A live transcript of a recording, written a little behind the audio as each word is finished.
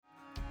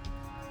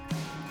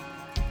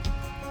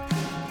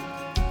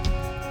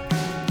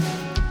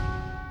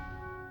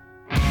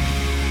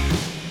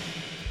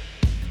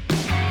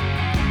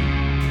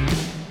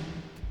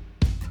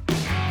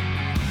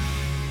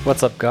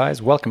What's up,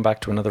 guys? Welcome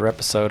back to another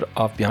episode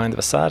of Behind the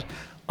Facade.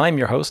 I'm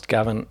your host,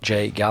 Gavin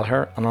J.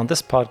 Gallagher, and on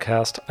this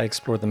podcast, I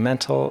explore the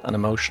mental and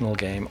emotional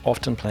game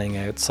often playing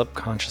out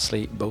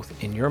subconsciously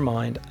both in your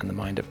mind and the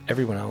mind of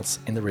everyone else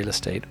in the real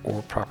estate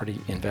or property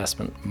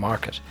investment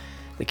market.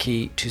 The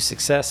key to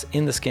success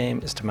in this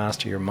game is to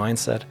master your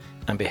mindset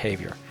and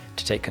behavior,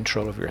 to take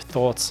control of your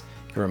thoughts,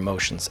 your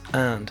emotions,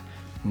 and,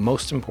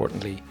 most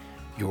importantly,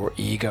 your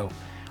ego.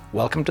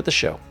 Welcome to the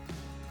show.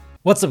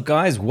 What's up,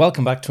 guys?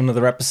 Welcome back to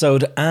another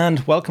episode, and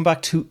welcome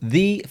back to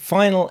the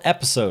final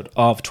episode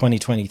of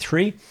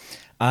 2023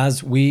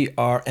 as we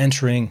are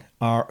entering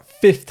our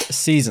fifth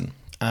season.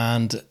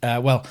 And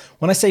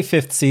when I say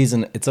fifth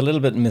season, it's a little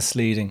bit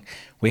misleading.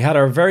 We had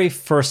our very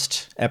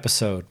first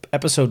episode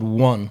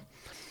 1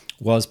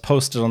 was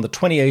posted on the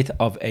 28th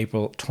of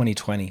April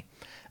 2020.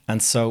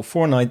 And so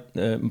 4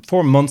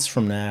 months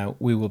from now,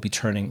 we will be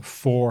turning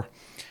 4.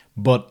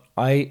 But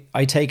I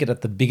take it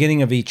at the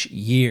beginning of each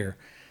year,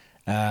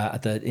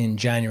 in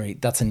January,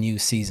 that's a new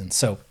season.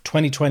 So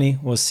 2020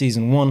 was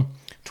season 1,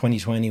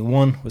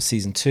 2021 was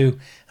season 2,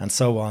 and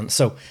so on.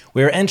 So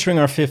we're entering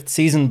our fifth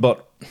season,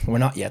 but we're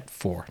not yet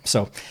 4.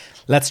 So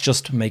let's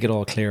just make it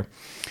all clear.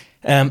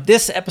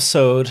 This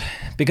episode,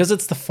 because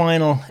it's the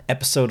final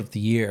episode of the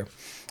year,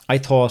 I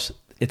thought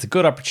it's a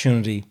good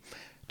opportunity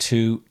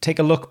to take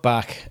a look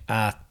back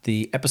at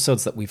the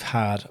episodes that we've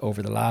had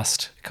over the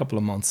last couple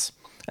of months,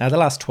 the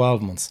last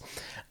 12 months,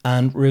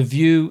 and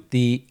review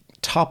the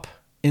top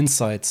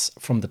insights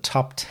from the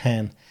top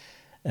 10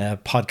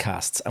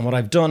 podcasts. And what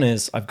I've done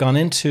is I've gone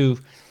into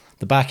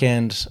the back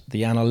end,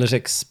 the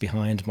analytics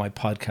behind my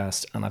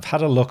podcast, and I've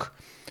had a look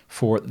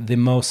for the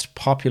most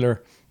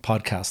popular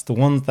podcast, the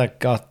ones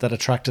that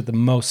attracted the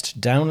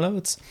most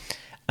downloads,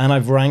 and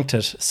I've ranked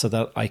it so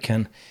that I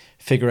can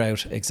figure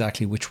out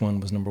exactly which one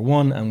was number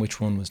 1 and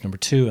which one was number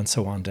 2 and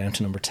so on down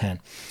to number 10.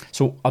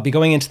 So I'll be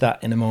going into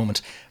that in a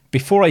moment.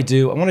 Before I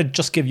do, I want to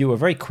just give you a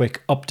very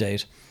quick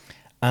update.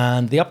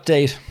 And the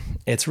update,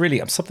 it's really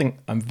something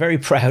I'm very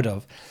proud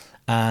of.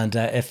 And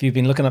if you've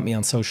been looking at me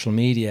on social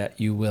media,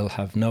 you will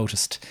have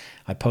noticed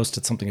I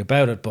posted something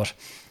about it. But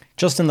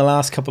just in the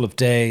last couple of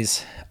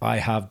days, I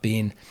have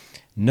been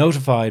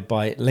notified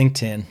by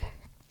LinkedIn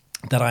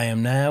that I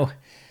am now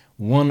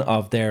one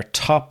of their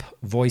top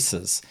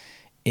voices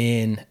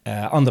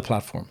on the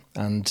platform.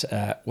 And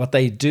what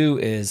they do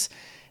is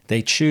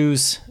they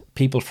choose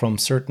people from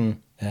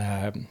certain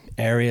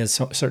areas,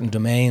 certain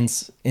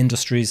domains,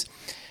 industries,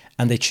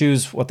 and they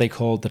choose what they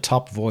call the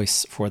top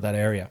voice for that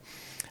area.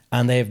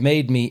 And they have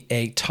made me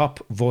a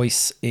top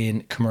voice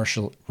in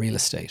commercial real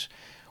estate,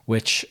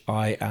 which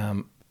I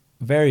am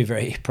very,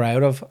 very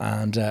proud of.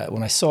 And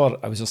when I saw it,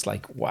 I was just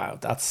like, wow,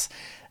 that's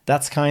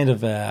kind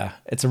of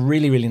it's a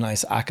really, really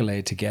nice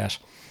accolade to get.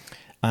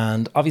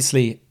 And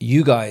obviously,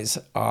 you guys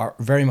are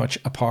very much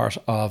a part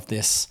of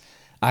this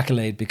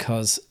accolade,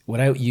 because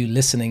without you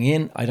listening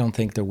in, I don't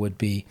think there would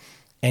be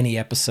any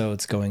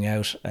episodes going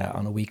out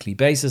on a weekly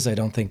basis. I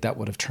don't think that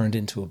would have turned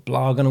into a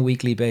blog on a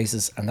weekly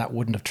basis, and that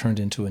wouldn't have turned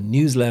into a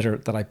newsletter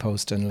that I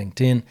post on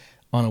LinkedIn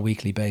on a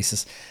weekly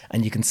basis.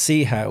 And you can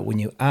see how when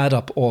you add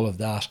up all of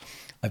that,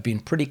 I've been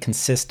pretty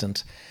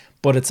consistent,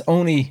 but it's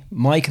only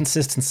my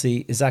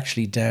consistency is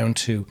actually down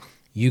to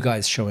you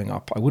guys showing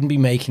up. I wouldn't be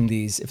making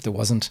these if there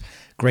wasn't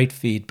great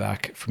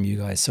feedback from you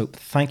guys. So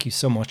thank you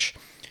so much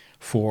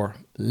for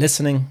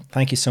listening.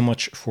 Thank you so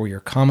much for your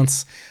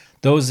comments.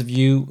 Those of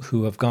you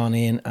who have gone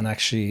in and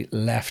actually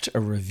left a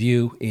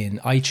review in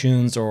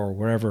iTunes or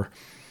wherever,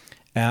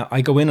 I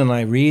go in and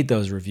I read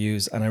those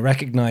reviews and I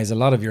recognize a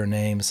lot of your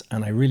names,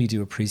 and I really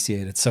do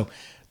appreciate it. So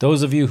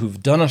those of you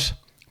who've done it,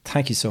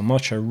 thank you so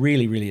much. I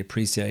really, really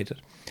appreciate it.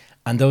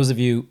 And those of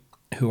you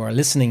who are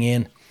listening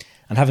in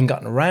and haven't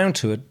gotten around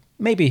to it,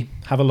 maybe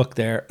have a look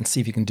there and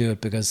see if you can do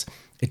it, because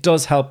it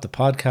does help the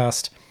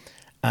podcast.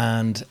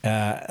 And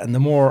the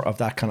more of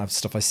that kind of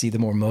stuff I see, the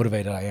more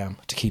motivated I am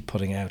to keep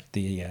putting out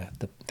the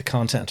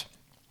content.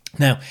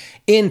 Now,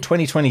 in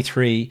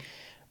 2023,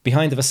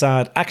 Behind the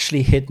Facade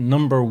actually hit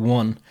number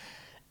 1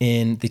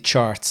 in the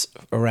charts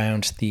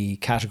around the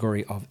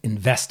category of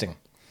investing.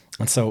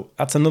 And so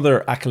that's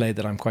another accolade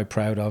that I'm quite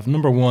proud of.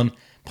 Number 1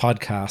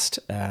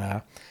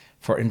 podcast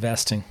for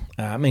investing.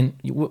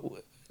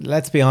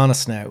 Let's be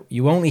honest now,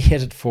 you only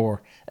hit it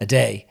for a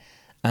day,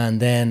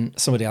 and then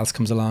somebody else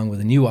comes along with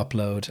a new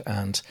upload,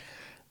 and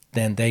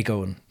then they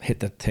go and hit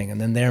that thing, and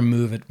then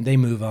they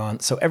move on.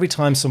 So every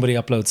time somebody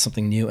uploads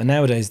something new, and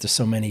nowadays there's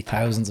so many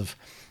thousands of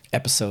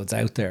episodes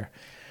out there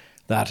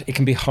that it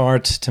can be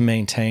hard to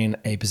maintain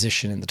a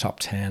position in the top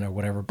 10 or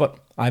whatever. But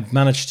I've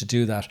managed to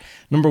do that.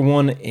 Number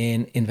 1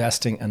 in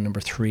investing and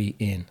number 3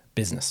 in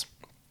business.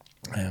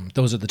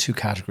 Those are the 2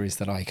 categories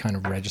that I kind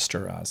of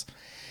register as.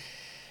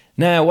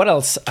 Now, what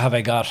else have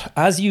I got?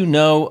 As you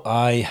know,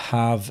 I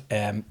have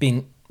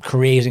been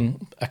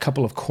creating a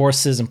couple of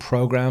courses and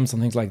programs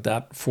and things like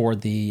that for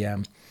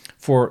the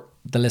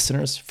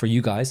listeners, for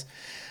you guys.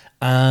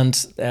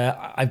 And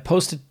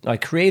I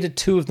created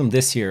 2 of them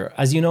this year.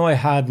 As you know, I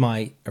had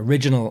my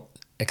original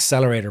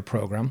accelerator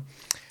program,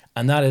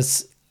 and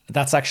that's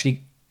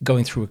actually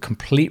going through a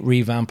complete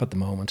revamp at the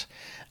moment.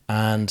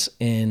 And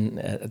in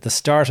at the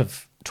start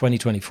of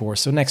 2024,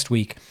 so next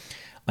week,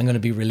 I'm going to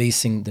be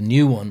releasing the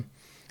new one.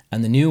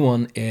 And the new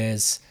one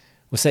is,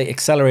 we'll say,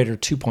 Accelerator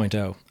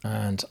 2.0.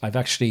 And I've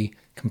actually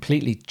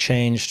completely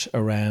changed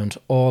around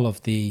all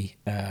of the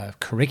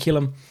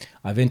curriculum.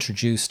 I've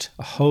introduced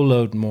a whole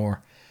load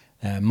more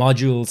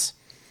modules,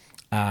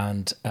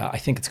 and I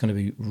think it's going to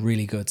be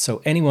really good.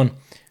 So anyone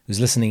who's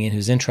listening in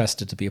who's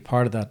interested to be a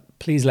part of that,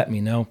 please let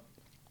me know.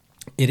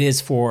 It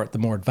is for the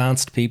more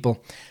advanced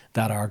people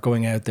that are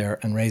going out there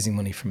and raising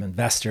money from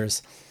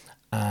investors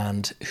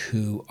and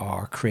who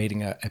are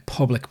creating a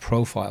public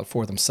profile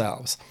for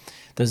themselves.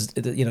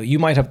 You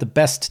might have the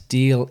best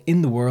deal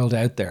in the world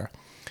out there,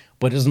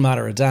 but it doesn't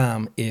matter a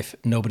damn if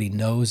nobody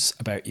knows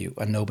about you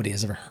and nobody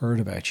has ever heard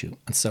about you.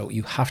 And so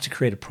you have to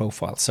create a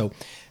profile. So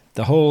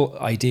the whole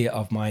idea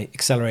of my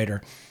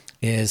accelerator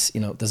is,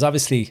 there's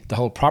obviously the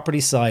whole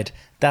property side.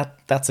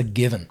 That's a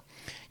given.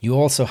 You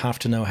also have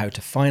to know how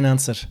to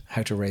finance it,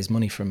 how to raise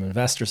money from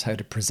investors, how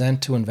to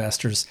present to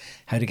investors,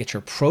 how to get your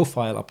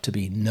profile up to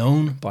be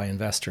known by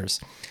investors,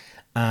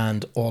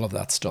 and all of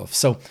that stuff.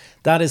 So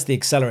that is the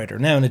accelerator.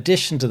 Now, in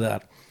addition to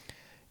that,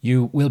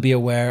 you will be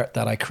aware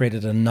that I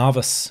created a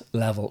novice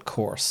level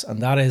course,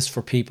 and that is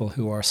for people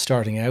who are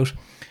starting out,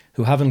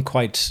 who haven't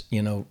quite,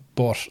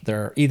 bought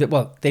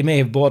they may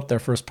have bought their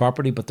first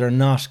property, but they're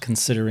not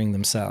considering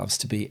themselves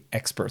to be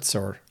experts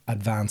or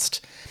advanced.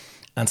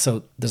 And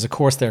so there's a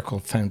course there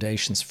called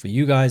Foundations for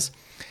you guys.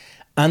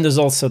 And there's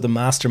also the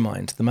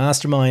Mastermind. The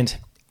Mastermind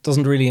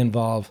doesn't really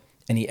involve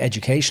any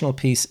educational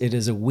piece. It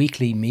is a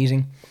weekly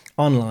meeting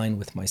online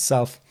with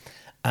myself.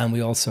 And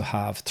we also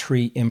have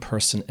 3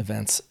 in-person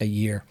events a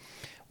year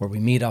where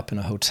we meet up in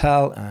a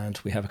hotel and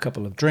we have a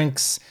couple of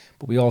drinks,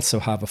 but we also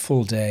have a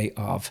full day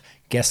of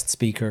guest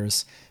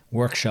speakers,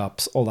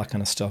 workshops, all that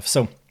kind of stuff.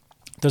 So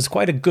there's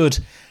quite a good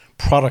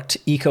product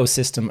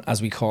ecosystem, as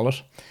we call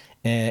it,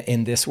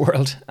 in this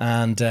world.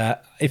 And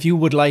if you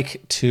would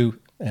like to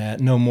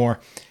know more,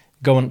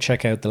 go and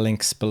check out the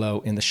links below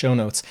in the show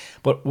notes.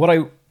 But what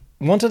I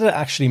wanted to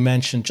actually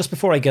mention just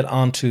before I get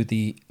on to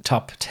the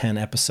top 10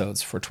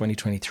 episodes for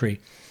 2023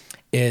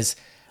 is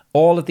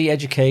all of the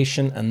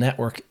education and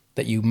network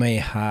that you may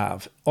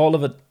have. All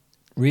of it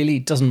really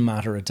doesn't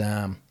matter a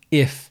damn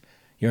if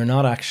you're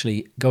not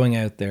actually going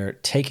out there,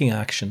 taking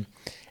action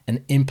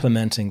and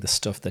implementing the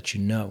stuff that you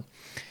know.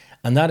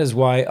 And that is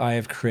why I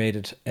have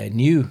created a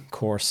new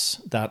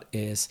course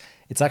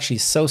it's actually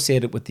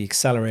associated with the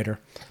accelerator,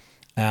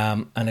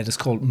 and it is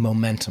called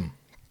Momentum.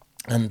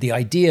 And the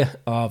idea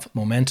of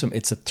Momentum,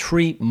 it's a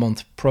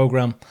 3-month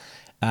program.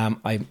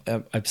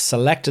 I've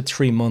selected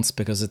 3 months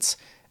because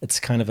it's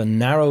kind of a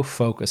narrow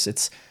focus.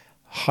 It's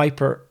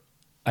hyper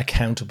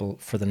accountable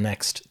for the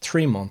next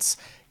 3 months.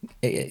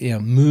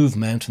 Move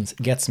mountains,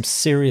 get some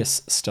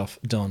serious stuff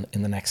done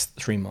in the next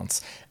 3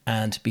 months,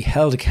 and be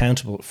held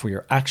accountable for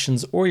your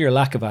actions or your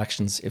lack of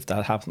actions if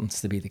that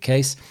happens to be the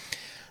case.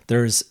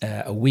 There's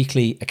a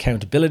weekly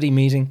accountability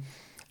meeting,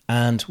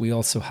 and we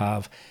also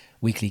have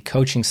weekly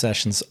coaching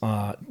sessions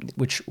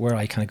where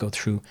I kind of go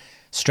through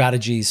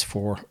strategies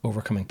for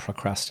overcoming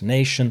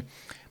procrastination,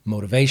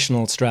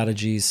 motivational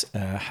strategies,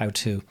 how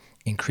to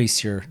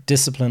increase your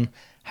discipline,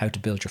 how to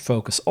build your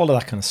focus, all of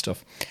that kind of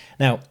stuff.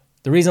 Now,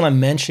 the reason I'm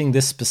mentioning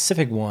this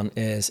specific one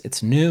is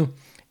it's new.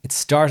 It's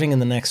starting in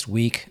the next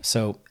week.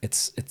 So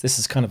this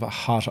is kind of a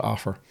hot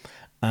offer,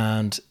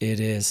 and it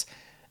is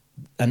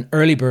an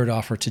early bird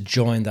offer to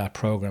join that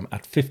program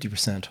at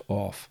 50%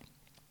 off.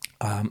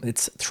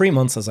 It's 3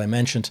 months, as I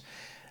mentioned.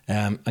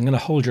 I'm going to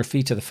hold your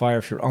feet to the fire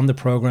if you're on the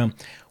program.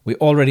 We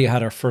already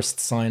had our first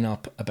sign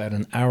up about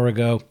an hour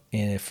ago,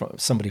 from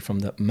somebody from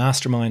the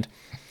Mastermind.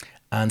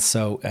 And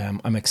so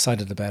I'm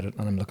excited about it,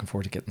 and I'm looking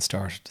forward to getting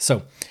started.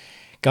 So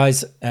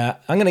guys, I'm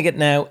going to get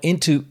now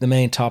into the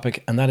main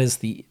topic, and that is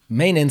the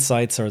main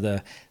insights, or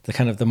the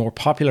kind of the more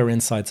popular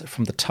insights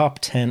from the top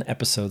 10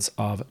 episodes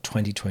of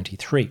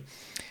 2023.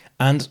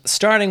 And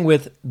starting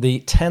with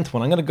the 10th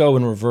one, I'm going to go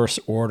in reverse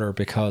order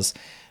because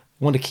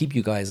I want to keep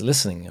you guys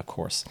listening, of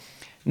course.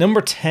 Number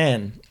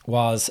 10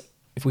 was,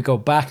 if we go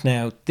back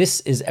now,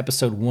 this is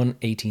episode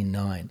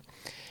 189.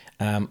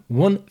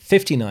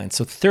 159,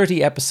 so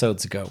 30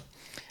 episodes ago.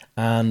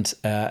 And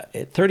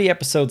 30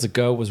 episodes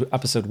ago was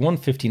episode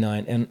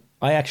 159. And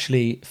I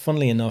actually,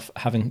 funnily enough,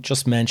 having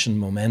just mentioned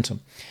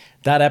Momentum,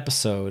 that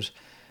episode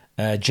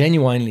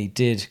genuinely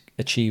did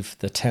achieve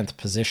the 10th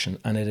position.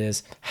 And it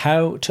is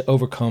how to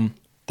overcome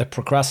the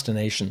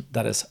procrastination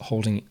that is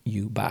holding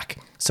you back.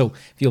 So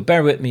if you'll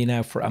bear with me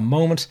now for a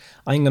moment,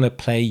 I'm going to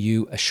play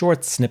you a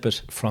short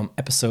snippet from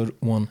episode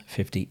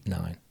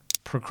 159.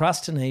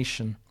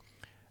 Procrastination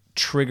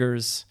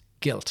triggers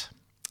guilt.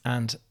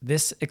 And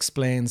this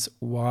explains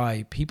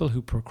why people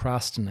who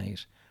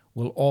procrastinate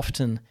will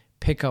often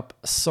pick up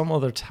some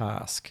other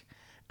task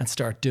and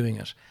start doing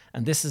it.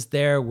 And this is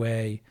their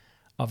way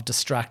of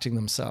distracting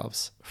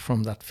themselves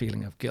from that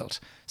feeling of guilt.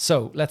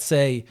 So let's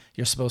say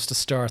you're supposed to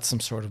start some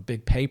sort of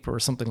big paper or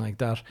something like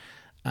that.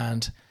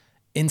 And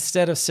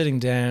instead of sitting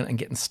down and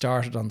getting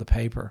started on the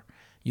paper,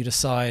 you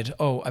decide,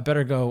 oh, I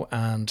better go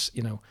and,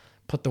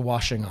 put the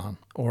washing on,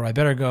 or I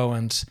better go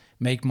and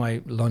make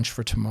my lunch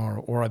for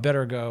tomorrow, or I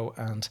better go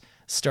and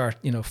start,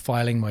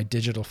 filing my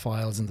digital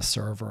files in the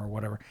server or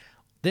whatever.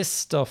 This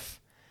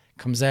stuff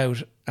comes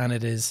out and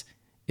it's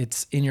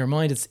in your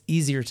mind, it's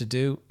easier to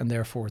do, and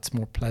therefore it's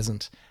more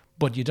pleasant.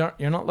 But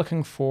you're not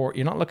looking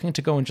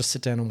to go and just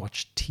sit down and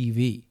watch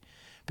TV,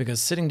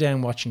 because sitting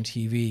down watching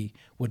TV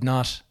would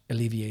not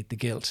alleviate the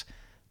guilt.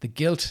 The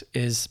guilt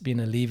is being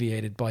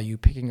alleviated by you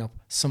picking up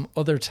some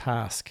other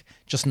task,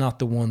 just not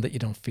the one that you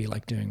don't feel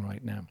like doing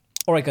right now.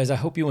 All right, guys, I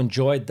hope you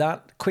enjoyed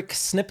that quick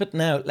snippet.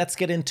 Now, let's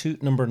get into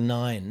number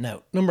 9.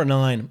 Now, number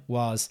 9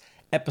 was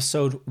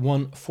episode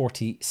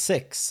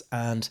 146.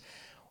 And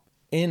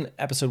in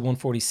episode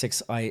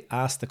 146, I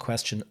asked the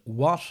question,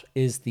 what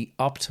is the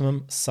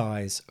optimum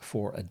size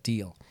for a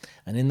deal?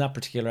 And in that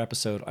particular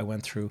episode, I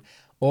went through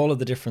all of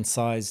the different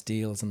size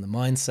deals and the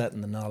mindset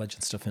and the knowledge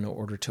and stuff in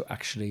order to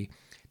actually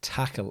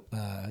tackle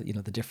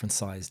the different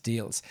size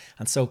deals.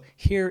 And so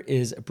here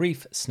is a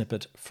brief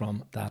snippet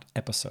from that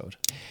episode.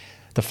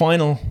 The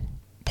final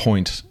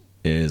point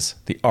is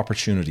the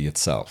opportunity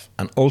itself.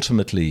 And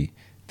ultimately,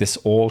 this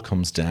all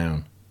comes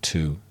down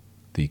to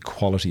the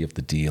quality of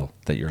the deal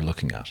that you're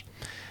looking at.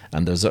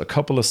 And there's a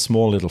couple of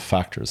small little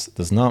factors.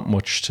 There's not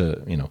much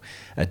to,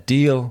 a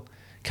deal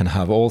can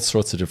have all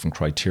sorts of different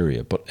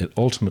criteria, but it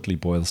ultimately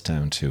boils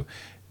down to,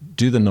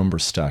 do the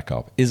numbers stack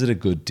up? Is it a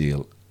good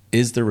deal?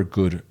 Is there a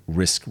good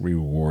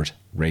risk-reward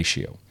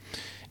ratio?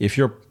 If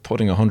you're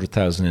putting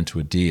 100,000 into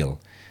a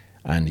deal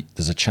and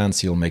there's a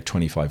chance you'll make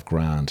 25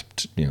 grand,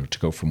 to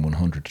go from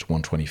 100 to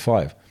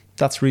 125,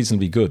 that's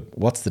reasonably good.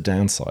 What's the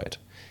downside?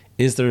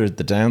 Is there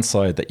the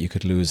downside that you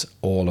could lose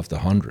all of the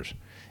 100?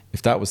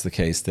 If that was the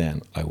case,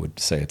 then I would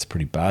say it's a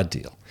pretty bad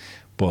deal.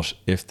 But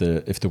if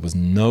there was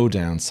no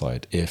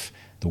downside, if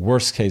the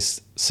worst case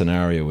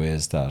scenario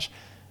is that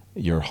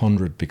your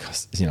 100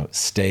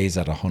 stays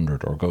at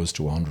 100 or goes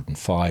to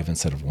 105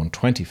 instead of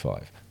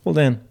 125, well,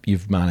 then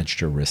you've managed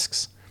your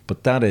risks.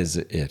 But that is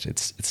it.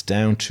 It's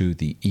down to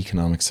the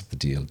economics of the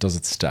deal. Does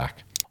it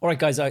stack? All right,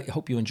 guys, I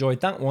hope you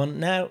enjoyed that one.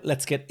 Now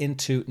let's get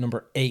into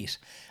number 8.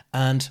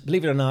 And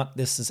believe it or not,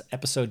 this is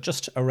episode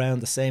just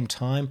around the same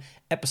time,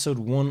 episode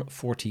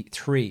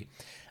 143.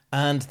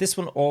 And this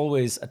one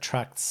always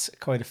attracts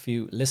quite a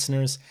few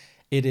listeners.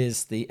 It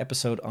is the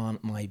episode on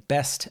my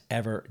best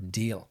ever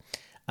deal.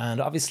 And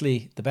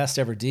obviously, the best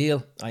ever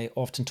deal, I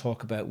often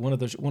talk about one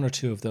or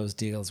two of those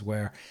deals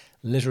where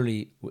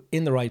literally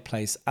in the right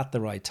place at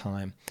the right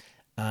time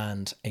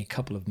and a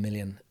couple of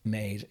million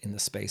made in the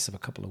space of a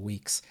couple of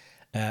weeks.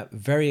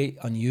 Very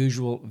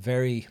unusual,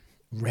 very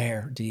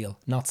rare deal,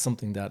 not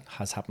something that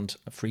has happened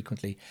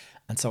frequently.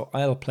 And so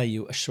I'll play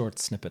you a short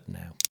snippet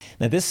now.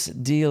 Now, this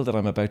deal that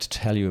I'm about to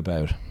tell you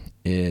about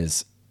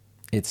it's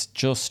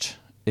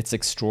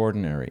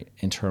extraordinary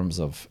in terms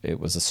of, it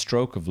was a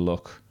stroke of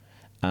luck.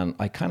 And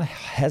I kind of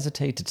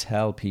hesitate to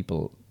tell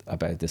people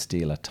about this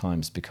deal at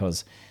times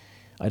because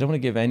I don't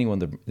want to give anyone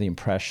the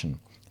impression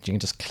that you can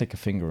just click a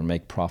finger and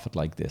make profit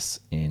like this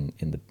in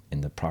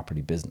the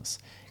property business,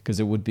 because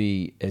it would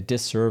be a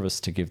disservice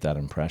to give that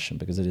impression,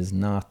 because it is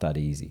not that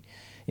easy.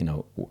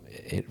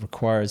 It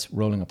requires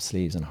rolling up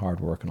sleeves and hard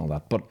work and all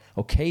that. But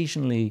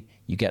occasionally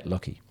you get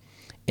lucky.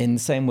 In the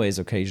same way as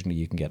occasionally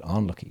you can get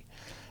unlucky.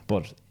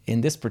 But in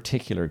this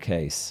particular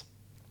case,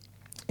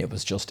 it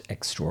was just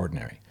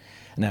extraordinary.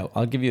 Now,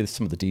 I'll give you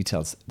some of the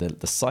details.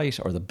 The site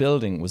or the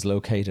building was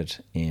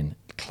located in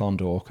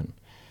Clondalkin,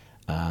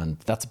 and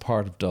that's a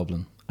part of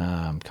Dublin,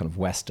 kind of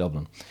West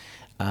Dublin.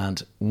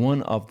 And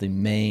one of the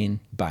main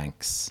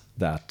banks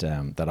that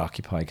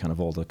occupy kind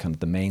of all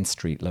the main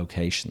street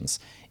locations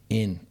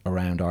in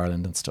around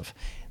Ireland and stuff,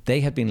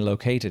 they had been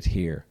located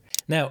here.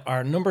 Now,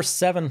 our number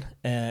 7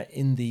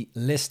 in the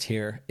list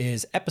here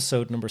is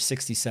episode number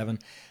 67,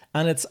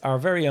 and it's our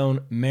very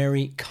own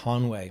Mary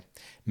Conway.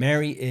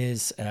 Mary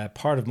is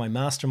part of my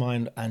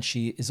mastermind, and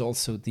she is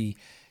also the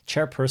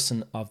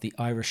chairperson of the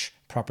Irish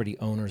Property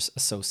Owners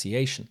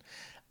Association.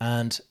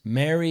 And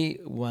Mary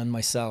and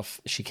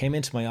myself, she came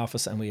into my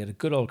office and we had a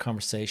good old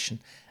conversation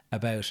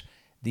about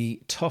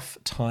the tough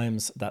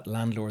times that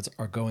landlords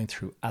are going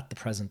through at the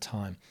present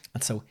time.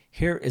 And so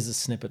here is a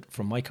snippet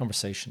from my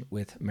conversation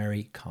with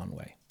Mary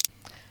Conway.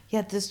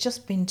 Yeah, there's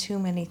just been too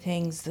many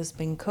things. There's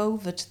been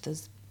COVID,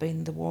 there's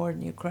been the war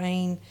in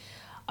Ukraine.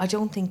 I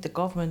don't think the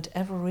government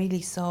ever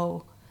really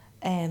saw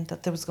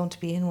that there was going to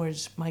be inward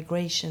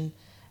migration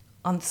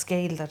on the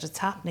scale that it's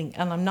happening.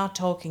 And I'm not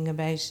talking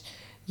about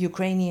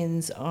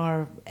Ukrainians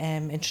or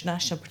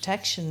international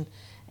protection.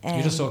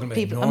 You're just talking about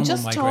people. normal I'm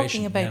just migration,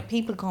 talking about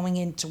people coming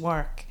into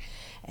work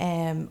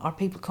or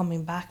people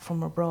coming back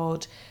from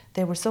abroad.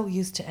 They were so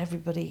used to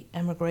everybody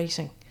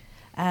emigrating.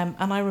 And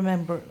I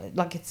remember,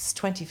 it's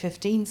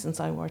 2015 since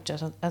I worked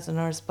as a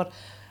nurse, but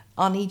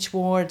on each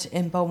ward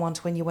in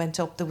Beaumont, when you went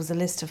up, there was a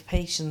list of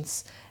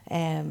patients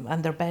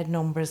and their bed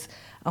numbers.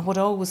 And what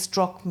always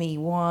struck me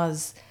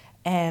was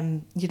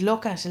you'd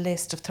look at a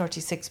list of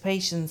 36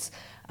 patients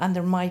and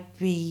there might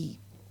be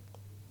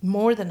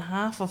more than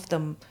half of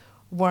them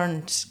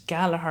weren't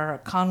Gallagher or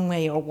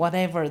Conway or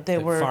whatever. They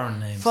were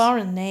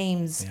foreign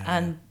names. Yeah,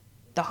 and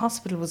the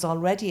hospital was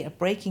already at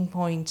breaking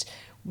point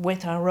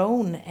with our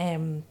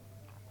own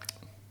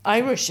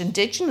Irish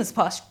indigenous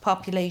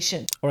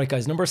population. All right,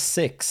 guys, number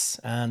 6,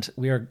 and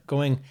we are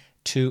going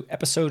to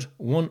episode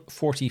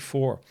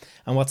 144.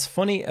 And what's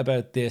funny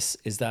about this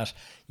is that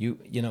you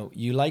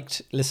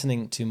liked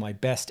listening to my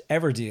best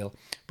ever deal,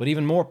 but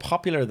even more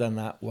popular than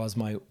that was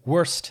my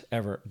worst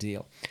ever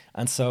deal.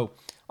 And so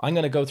I'm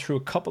going to go through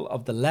a couple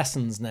of the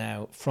lessons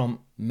now from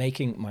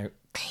making my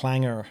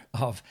clangor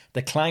of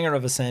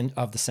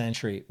the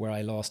century, where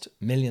I lost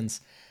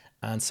millions.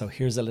 And so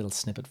here's a little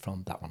snippet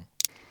from that one.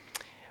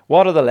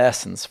 What are the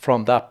lessons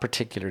from that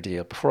particular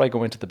deal before I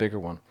go into the bigger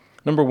one?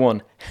 Number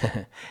 1,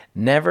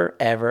 never,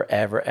 ever,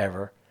 ever,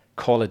 ever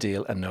call a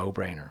deal a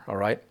no-brainer, all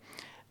right?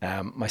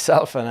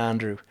 Myself and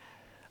Andrew,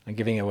 I'm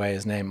giving away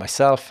his name,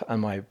 myself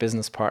and my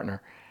business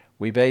partner,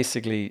 we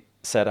basically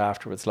said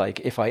afterwards, like,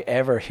 if I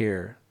ever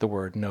hear the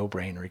word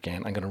no-brainer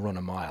again, I'm going to run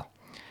a mile.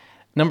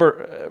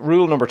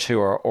 Rule number 2,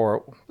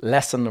 or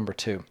lesson number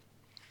 2,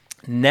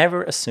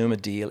 never assume a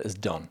deal is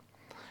done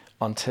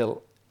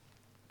until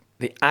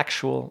the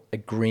actual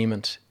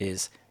agreement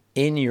is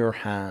in your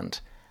hand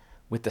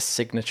with the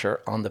signature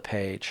on the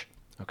page.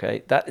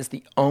 Okay, that is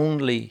the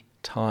only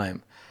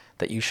time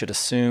that you should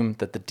assume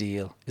that the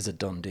deal is a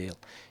done deal.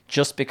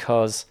 Just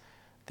because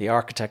the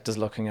architect is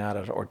looking at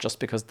it, or just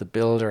because the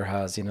builder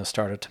has,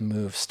 started to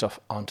move stuff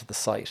onto the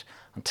site,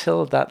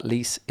 until that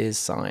lease is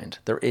signed,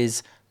 there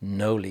is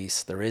no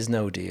lease, there is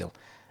no deal.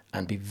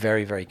 And be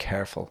very, very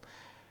careful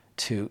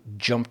to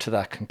jump to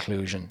that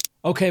conclusion.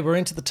 Okay, we're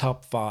into the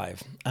top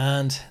 5,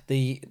 and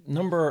the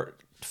number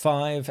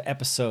 5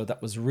 episode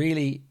that was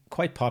really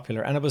quite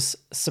popular, and it was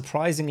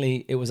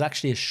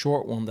actually a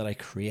short one that I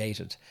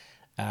created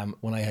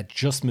when I had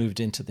just moved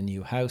into the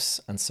new house,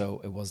 and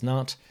so it was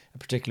not a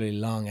particularly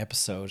long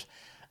episode,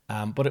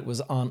 but it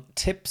was on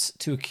tips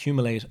to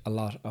accumulate a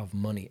lot of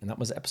money, and that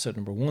was episode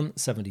number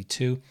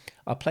 172.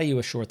 I'll play you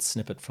a short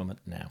snippet from it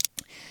now.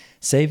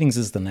 Savings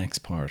is the next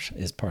part,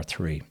 is part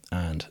 3.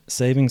 And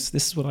savings,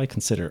 this is what I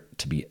consider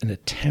to be a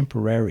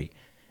temporary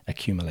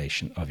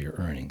accumulation of your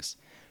earnings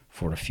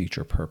for a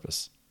future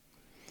purpose.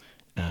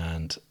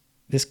 And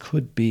this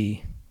could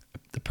be,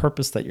 the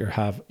purpose that you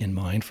have in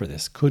mind for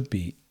this could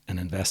be an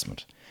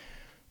investment.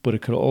 But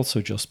it could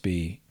also just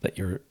be that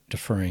you're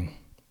deferring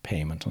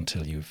payment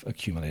until you've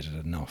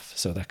accumulated enough.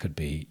 So that could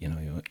be, you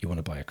want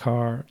to buy a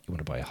car, you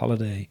want to buy a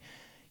holiday,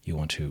 you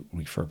want to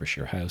refurbish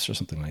your house or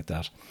something like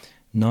that.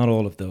 Not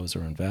all of those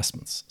are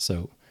investments.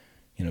 So,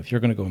 if you're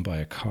going to go and buy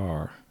a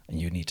car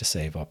and you need to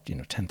save up,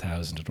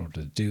 10,000 in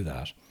order to do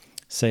that,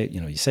 say,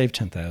 you save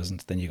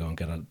 10,000, then you go and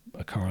get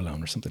a car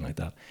loan or something like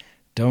that.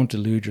 Don't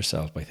delude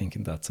yourself by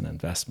thinking that's an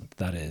investment.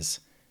 That is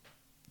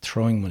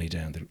throwing money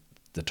down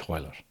the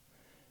toilet.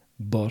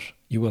 But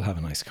you will have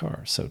a nice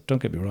car. So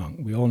don't get me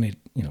wrong. We all need,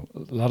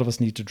 a lot of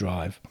us need to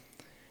drive,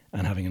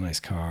 and having a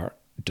nice car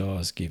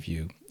does give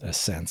you a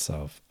sense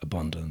of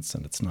abundance,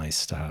 and it's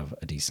nice to have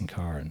a decent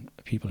car. And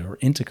people who are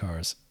into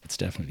cars, it's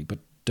definitely, but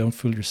don't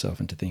fool yourself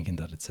into thinking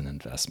that it's an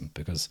investment,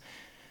 because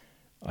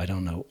I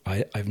don't know,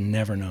 I've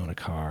never known a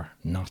car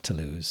not to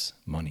lose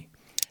money.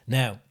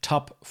 Now,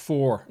 top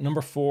 4,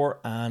 number 4,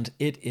 and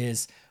it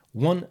is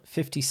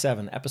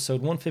 157,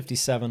 episode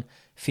 157,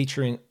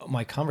 featuring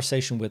my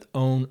conversation with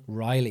Owen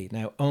Riley.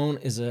 Now, Owen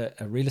is a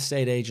real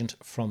estate agent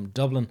from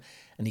Dublin,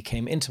 and he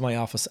came into my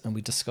office and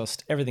we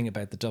discussed everything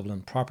about the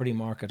Dublin property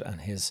market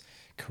and his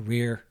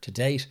career to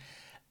date.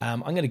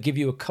 I'm going to give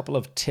you a couple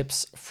of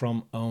tips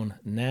from Owen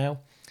now.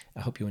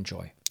 I hope you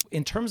enjoy.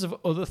 In terms of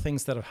other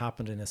things that have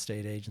happened in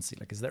estate agency,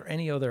 is there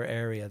any other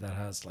area that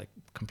has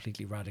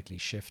completely radically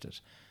shifted?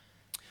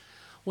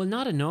 Well,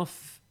 not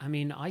enough. I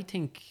mean, I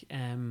think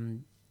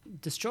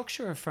the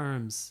structure of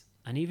firms,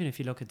 and even if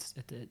you look at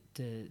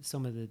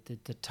some of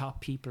the top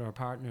people or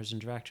partners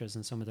and directors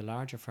in some of the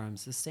larger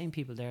firms, the same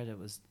people there that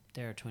was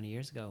there 20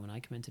 years ago when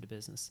I came into the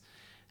business.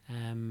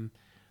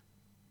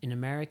 In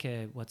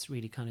America, what's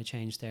really kind of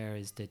changed there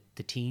is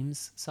the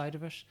teams side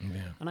of it.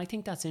 Yeah. And I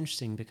think that's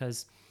interesting,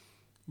 because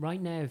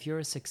right now, if you're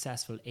a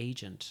successful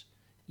agent,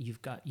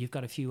 you've got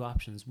a few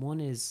options.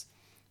 One is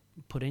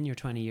put in your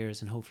 20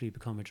 years and hopefully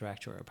become a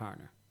director or a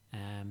partner.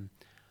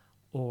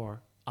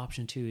 Or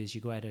option 2 is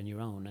you go out on your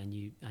own and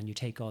you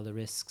take all the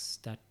risks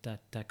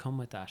that come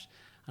with that.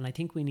 And I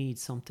think we need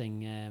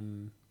something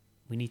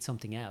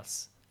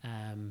else.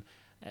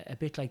 A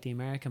bit like the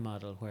American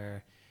model,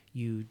 where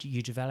you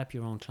develop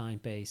your own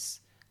client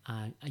base,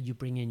 and you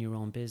bring in your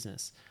own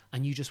business,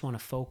 and you just want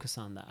to focus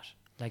on that.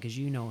 As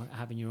you know,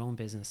 having your own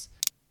business.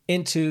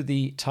 Into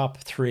the top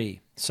 3.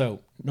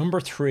 So number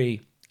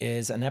 3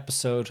 is an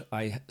episode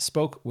I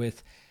spoke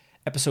with,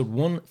 episode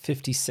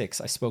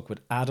 156. I spoke with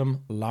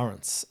Adam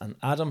Lawrence, and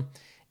Adam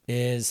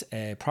is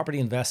a property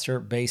investor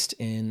based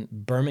in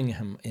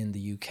Birmingham in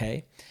the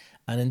UK.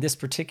 And in this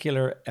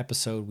particular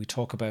episode, we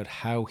talk about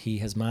how he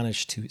has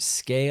managed to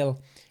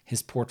scale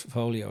his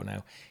portfolio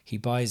now. He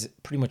buys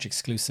pretty much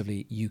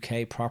exclusively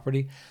UK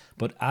property,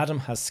 but Adam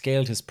has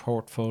scaled his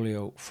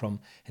portfolio from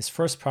his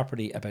first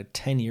property about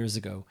 10 years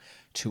ago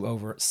to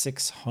over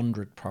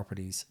 600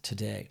 properties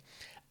today.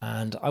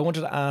 And I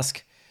wanted to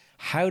ask,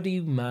 how do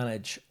you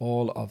manage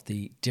all of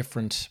the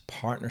different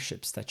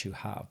partnerships that you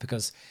have?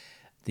 Because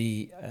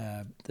the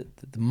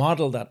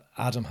model that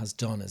Adam has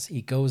done is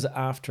he goes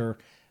after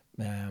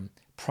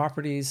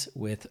properties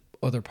with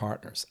other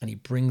partners, and he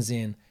brings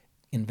in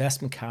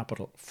investment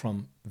capital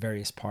from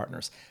various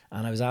partners.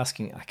 And I was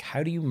asking, like,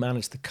 how do you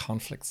manage the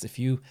conflicts? If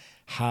you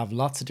have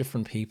lots of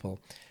different people,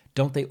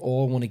 don't they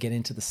all want to get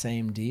into the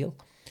same deal?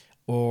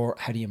 Or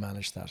how do you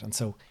manage that? And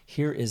so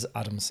here is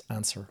Adam's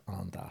answer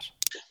on that.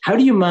 How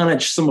do you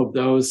manage some of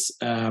those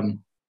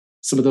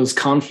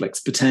conflicts,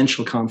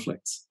 potential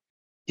conflicts?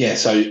 Yeah,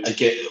 so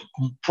again,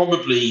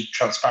 probably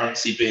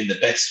transparency being the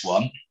best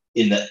one,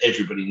 in that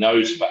everybody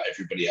knows about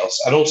everybody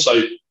else. And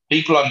also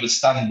people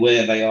understand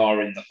where they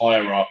are in the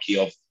hierarchy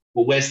of,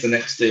 well, where's the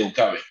next deal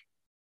going?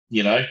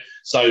 You know,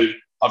 so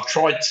I've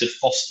tried to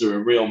foster a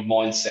real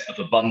mindset of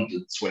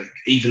abundance when,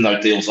 even though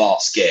deals are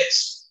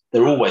scarce,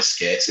 they're always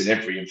scarce in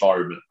every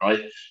environment,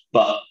 right?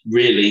 But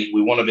really,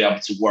 we want to be able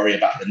to worry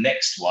about the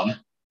next one,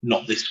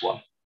 not this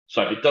one.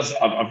 So it does.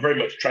 I'm very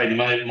much training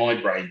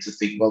my brain to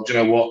think, well, do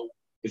you know what?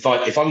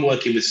 If I'm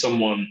working with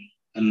someone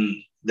and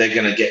they're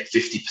going to get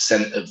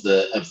 50% of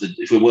the,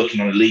 if we're working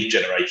on a lead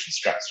generation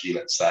strategy,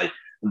 let's say,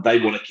 and they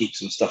want to keep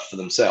some stuff for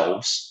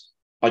themselves,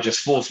 I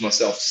just force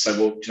myself to say,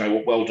 well, do you know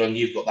what? Well done,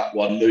 you've got that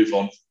one. Move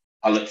on.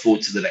 I look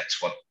forward to the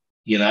next one.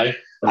 You know,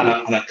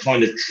 and I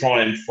kind of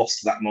try and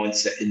foster that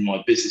mindset in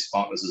my business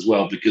partners as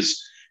well, because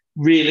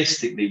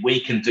realistically, we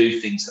can do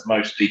things that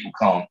most people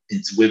can't.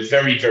 We're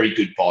very, very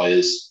good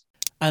buyers.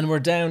 And we're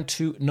down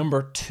to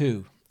number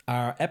 2.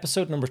 Our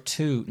episode number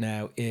 2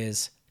 now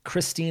is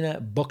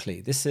Christina Buckley.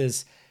 This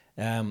is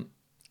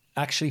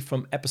actually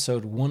from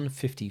episode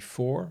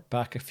 154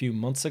 back a few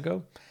months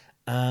ago.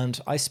 And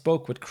I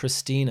spoke with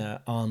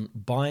Christina on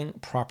buying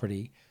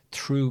property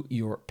through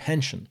your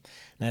pension.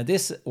 Now,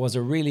 this was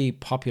a really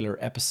popular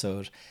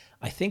episode,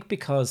 I think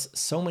because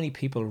so many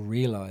people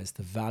realized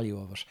the value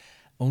of it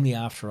only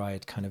after I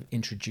had kind of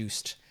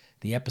introduced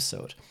the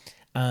episode.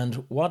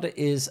 And what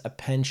is a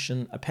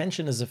pension? A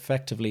pension is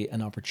effectively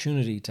an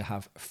opportunity to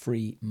have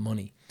free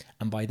money.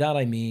 And by that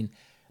I mean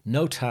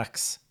no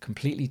tax,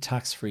 completely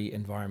tax-free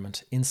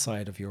environment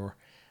inside of your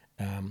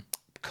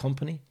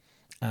company,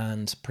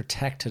 and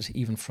protected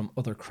even from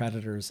other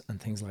creditors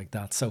and things like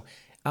that. So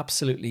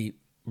absolutely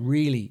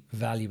really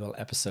valuable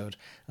episode.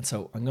 And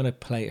so I'm going to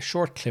play a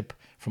short clip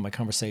from my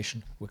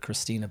conversation with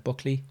Christina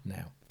Buckley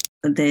now.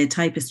 The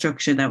type of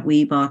structure that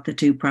we bought the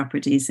 2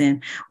 properties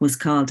in was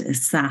called a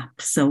SAP.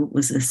 So it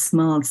was a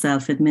small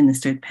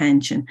self-administered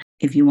pension.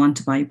 If you want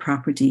to buy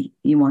property,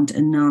 you want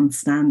a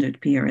non-standard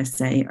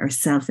PRSA or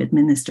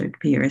self-administered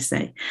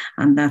PRSA.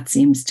 And that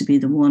seems to be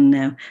the one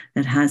now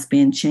that has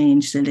been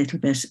changed a little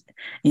bit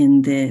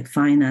in the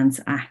Finance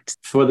Act.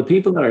 For the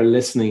people that are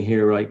listening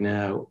here right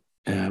now,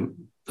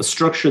 the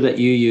structure that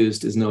you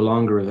used is no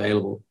longer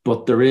available,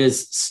 but there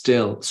is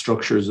still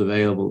structures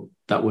available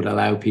that would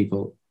allow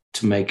people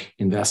to make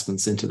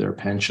investments into their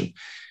pension.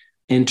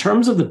 In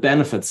terms of the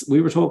benefits,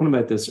 we were talking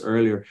about this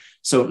earlier.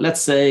 So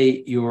let's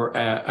say you're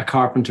a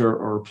carpenter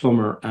or a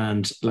plumber,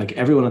 and like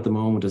everyone at the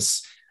moment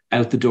is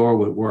out the door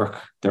with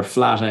work, they're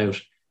flat out.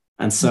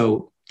 And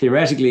so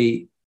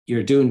theoretically,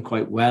 you're doing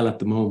quite well at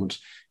the moment.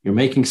 You're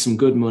making some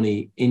good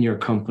money in your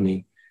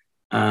company,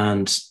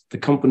 and the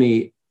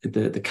company,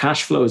 the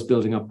cash flow is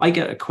building up.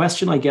 A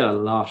question I get a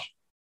lot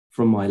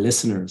from my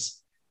listeners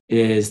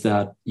is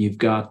that you've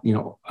got,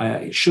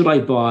 should I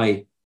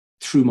buy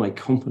through my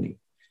company?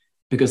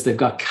 Because they've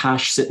got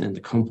cash sitting in the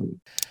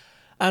company.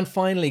 And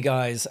finally,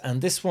 guys,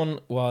 and this one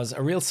was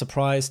a real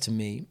surprise to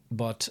me,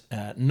 but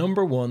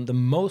number 1, the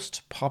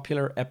most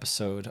popular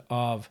episode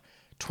of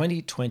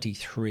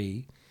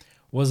 2023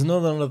 was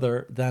none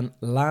other than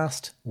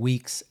last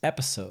week's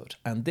episode.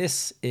 And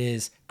this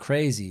is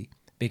crazy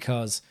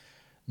because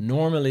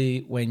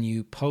normally when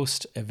you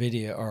post a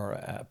video or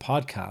a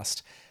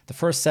podcast, the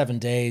first 7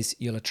 days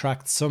you'll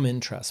attract some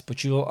interest,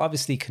 but you'll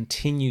obviously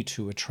continue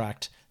to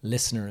attract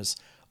listeners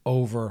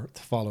over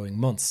the following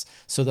months.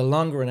 So the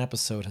longer an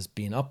episode has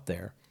been up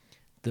there,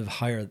 the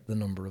higher the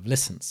number of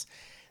listens.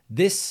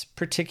 This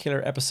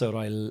particular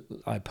episode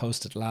I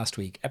posted last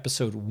week,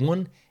 episode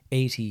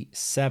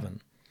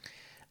 187,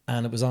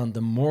 and it was on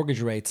the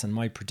mortgage rates and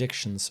my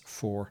predictions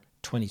for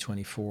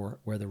 2024,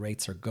 where the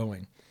rates are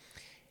going.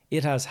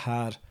 It has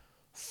had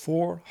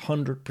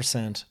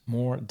 400%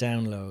 more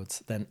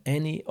downloads than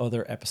any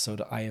other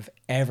episode I have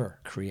ever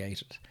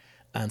created.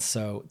 And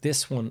so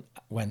this one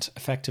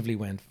effectively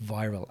went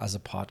viral as a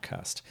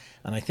podcast.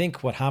 And I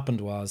think what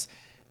happened was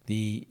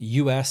the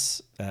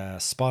US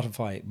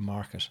Spotify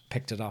market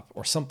picked it up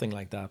or something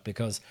like that,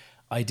 because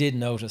I did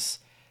notice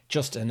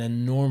just an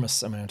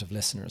enormous amount of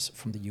listeners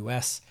from the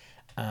US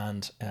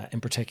and in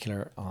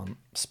particular on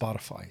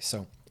Spotify.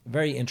 So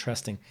very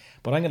interesting.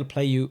 But I'm going to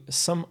play you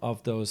some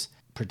of those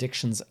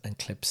predictions and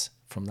clips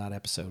from that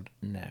episode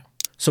now.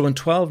 So in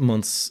 12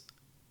 months,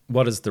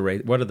 what is the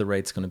rate? What are the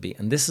rates going to be?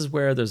 And this is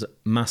where there's a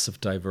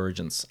massive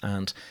divergence.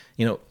 And,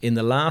 you know, in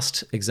the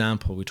last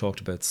example, we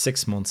talked about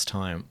 6 months'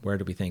 time. Where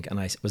do we think? And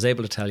I was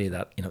able to tell you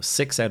that, you know,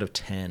 6 out of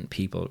 10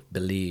 people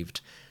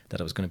believed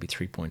that it was going to be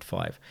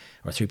 3.5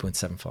 or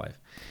 3.75.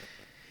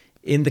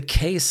 In the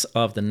case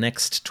of the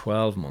next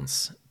 12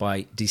 months,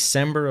 by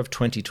December of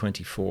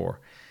 2024,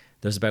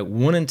 there's about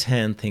 1 in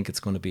 10 think it's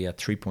going to be at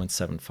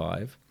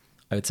 3.75.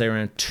 I would say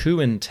around 2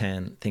 in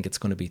 10 think it's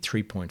going to be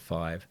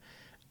 3.5.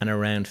 And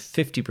around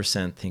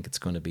 50% think it's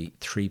going to be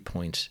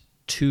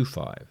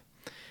 3.25.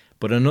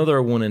 But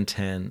another 1 in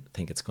 10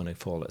 think it's going to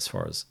fall as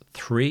far as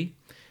 3.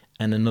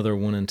 And another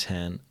 1 in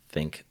 10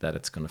 think that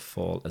it's going to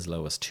fall as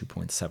low as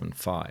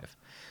 2.75.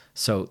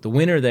 So the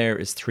winner there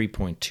is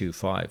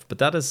 3.25. But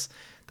that's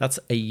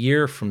a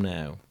year from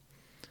now.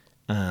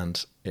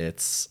 And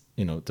it's,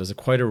 you know, there's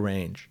quite a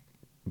range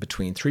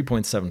between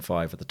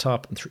 3.75 at the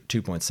top and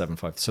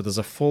 2.75. So there's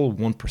a full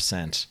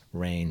 1%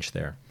 range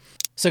there.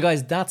 So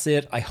guys, that's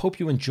it. I hope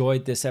you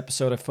enjoyed this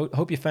episode. I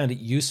hope you found it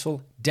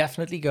useful.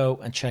 Definitely go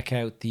and check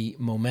out the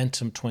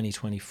Momentum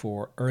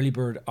 2024 early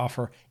bird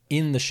offer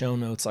in the show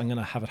notes. I'm going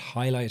to have it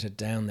highlighted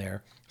down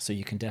there so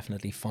you can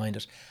definitely find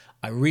it.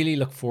 I really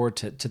look forward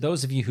to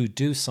those of you who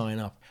do sign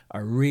up. I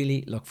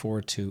really look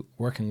forward to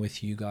working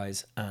with you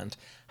guys and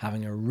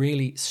having a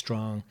really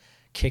strong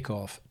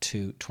kickoff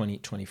to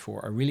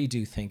 2024. I really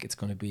do think it's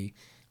going to be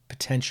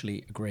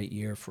potentially a great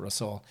year for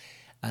us all.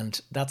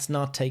 And that's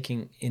not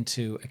taking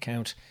into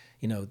account,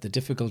 you know, the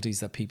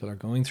difficulties that people are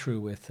going through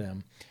with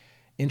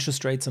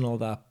interest rates and all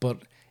that.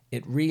 But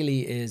it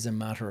really is a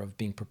matter of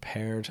being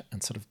prepared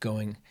and sort of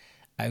going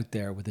out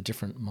there with a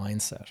different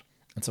mindset.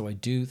 And so I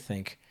do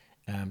think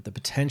the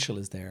potential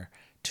is there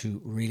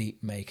to really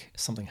make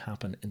something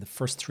happen in the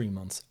first 3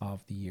 months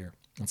of the year.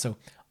 And so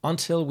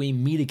until we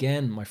meet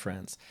again, my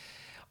friends,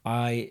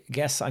 I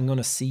guess I'm going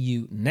to see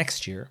you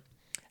next year.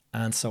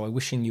 And so I'm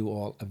wishing you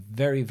all a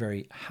very,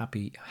 very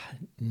happy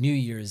New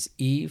Year's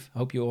Eve. I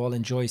hope you all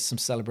enjoy some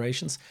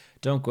celebrations.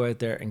 Don't go out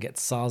there and get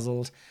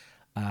sozzled.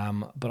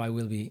 But I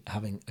will be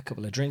having a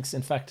couple of drinks.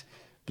 In fact,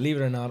 believe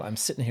it or not, I'm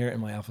sitting here in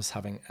my office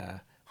having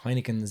a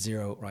Heineken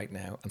Zero right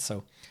now. And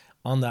so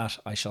on that,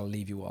 I shall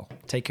leave you all.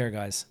 Take care,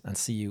 guys, and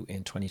see you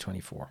in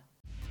 2024.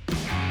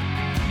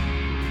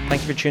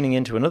 Thank you for tuning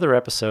in to another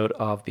episode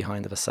of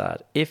Behind the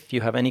Facade. If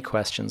you have any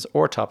questions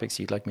or topics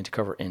you'd like me to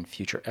cover in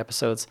future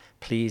episodes,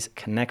 please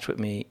connect with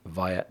me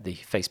via the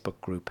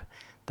Facebook group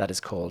that is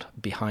called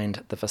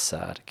Behind the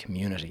Facade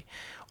Community.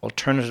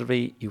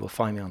 Alternatively, you will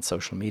find me on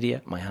social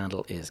media. My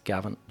handle is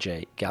Gavin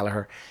J.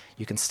 Gallagher.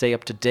 You can stay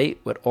up to date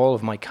with all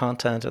of my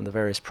content and the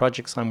various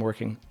projects I'm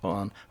working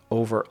on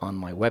over on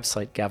my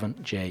website,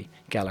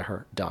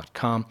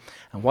 gavinjgallagher.com.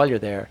 And while you're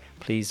there,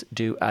 please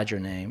do add your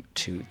name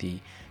to the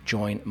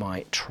Join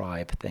My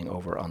Tribe thing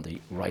over on the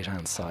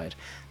right-hand side.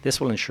 This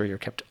will ensure you're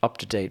kept up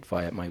to date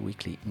via my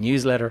weekly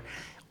newsletter.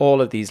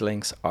 All of these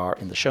links are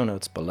in the show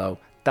notes below.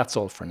 That's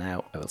all for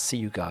now. I will see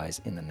you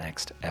guys in the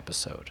next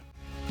episode.